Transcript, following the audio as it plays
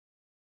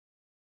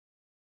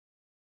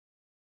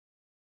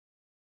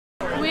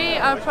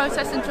are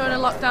protesting during a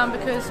lockdown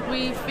because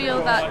we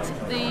feel that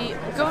the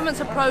government's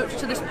approach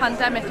to this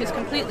pandemic is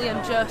completely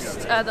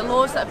unjust. The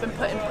laws that have been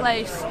put in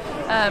place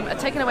are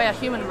taking away our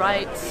human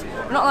rights.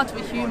 We're not allowed to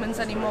be humans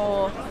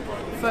anymore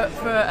for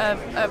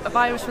a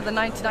virus with a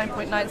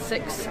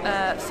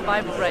 99.96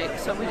 survival rate.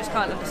 So we just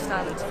can't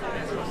understand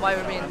why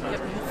we're being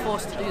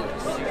forced to do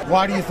this.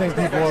 Why do you think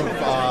people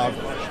have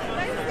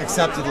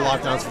accepted the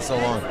lockdowns for so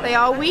long? They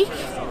are weak.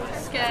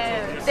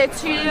 Scared. They're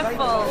too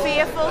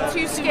fearful,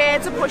 too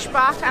scared to push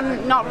back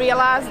and not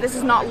realise this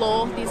is not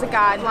law, these are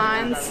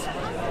guidelines.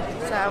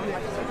 So.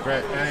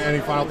 Great. Any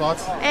final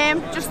thoughts?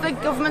 Just the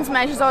government's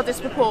measures are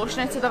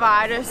disproportionate to the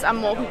virus and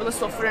more people are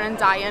suffering and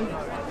dying.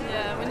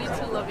 Yeah, we need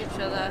to love each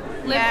other.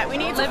 We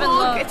need to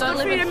hug, it's good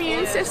for your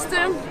immune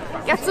system.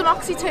 Get some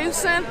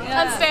oxytocin.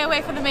 And stay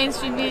away from the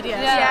mainstream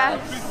media. Yeah.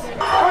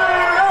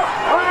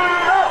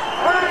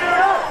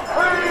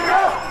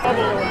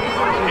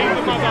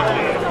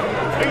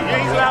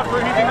 He's allowed for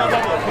anything on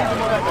that.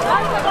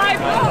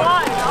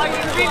 Are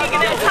you really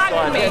going to attack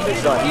me?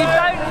 You don't need to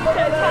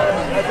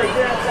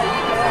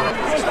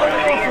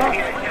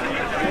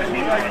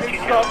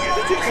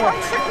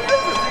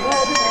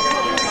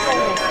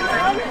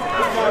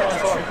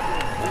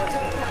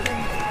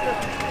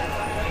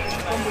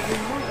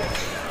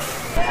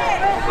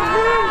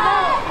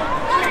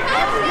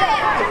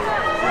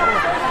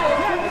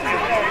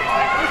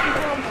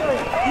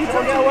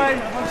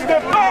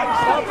Step back!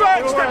 Step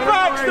back! Step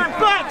back! Step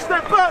back!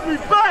 Step back!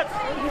 Move back!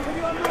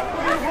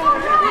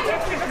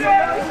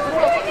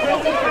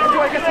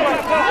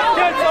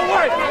 Get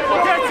away!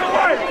 Get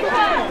away!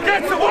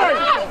 Get away!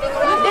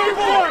 Move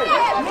away!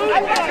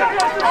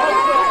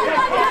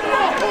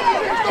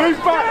 Move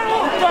back!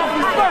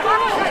 Move back!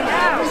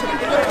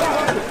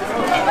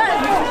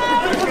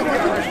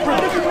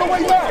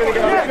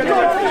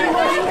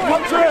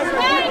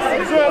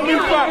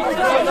 Move back!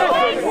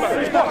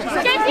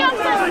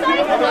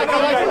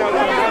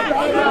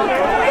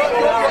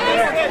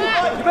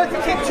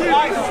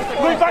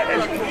 Move back!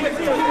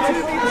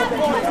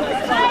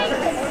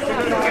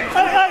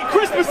 Hey,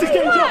 Christmas is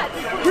getting dropped!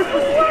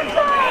 Christmas is getting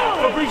dropped!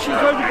 For breaching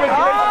COVID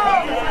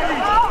regulations.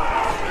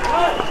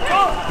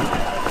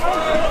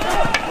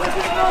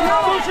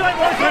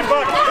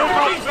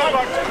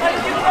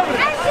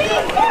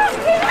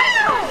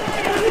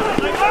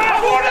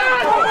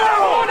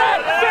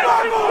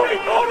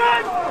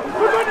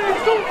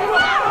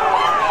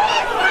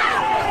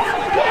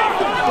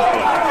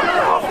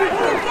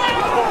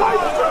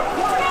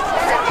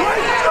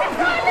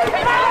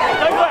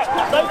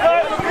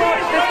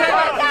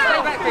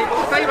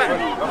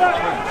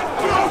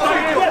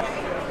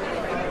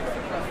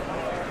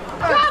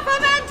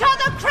 Government are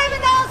the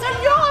criminals and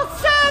you're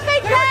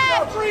serving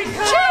them! Choose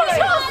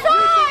your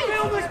side! You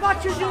can film as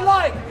much as you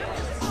like.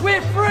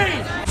 We're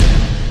free.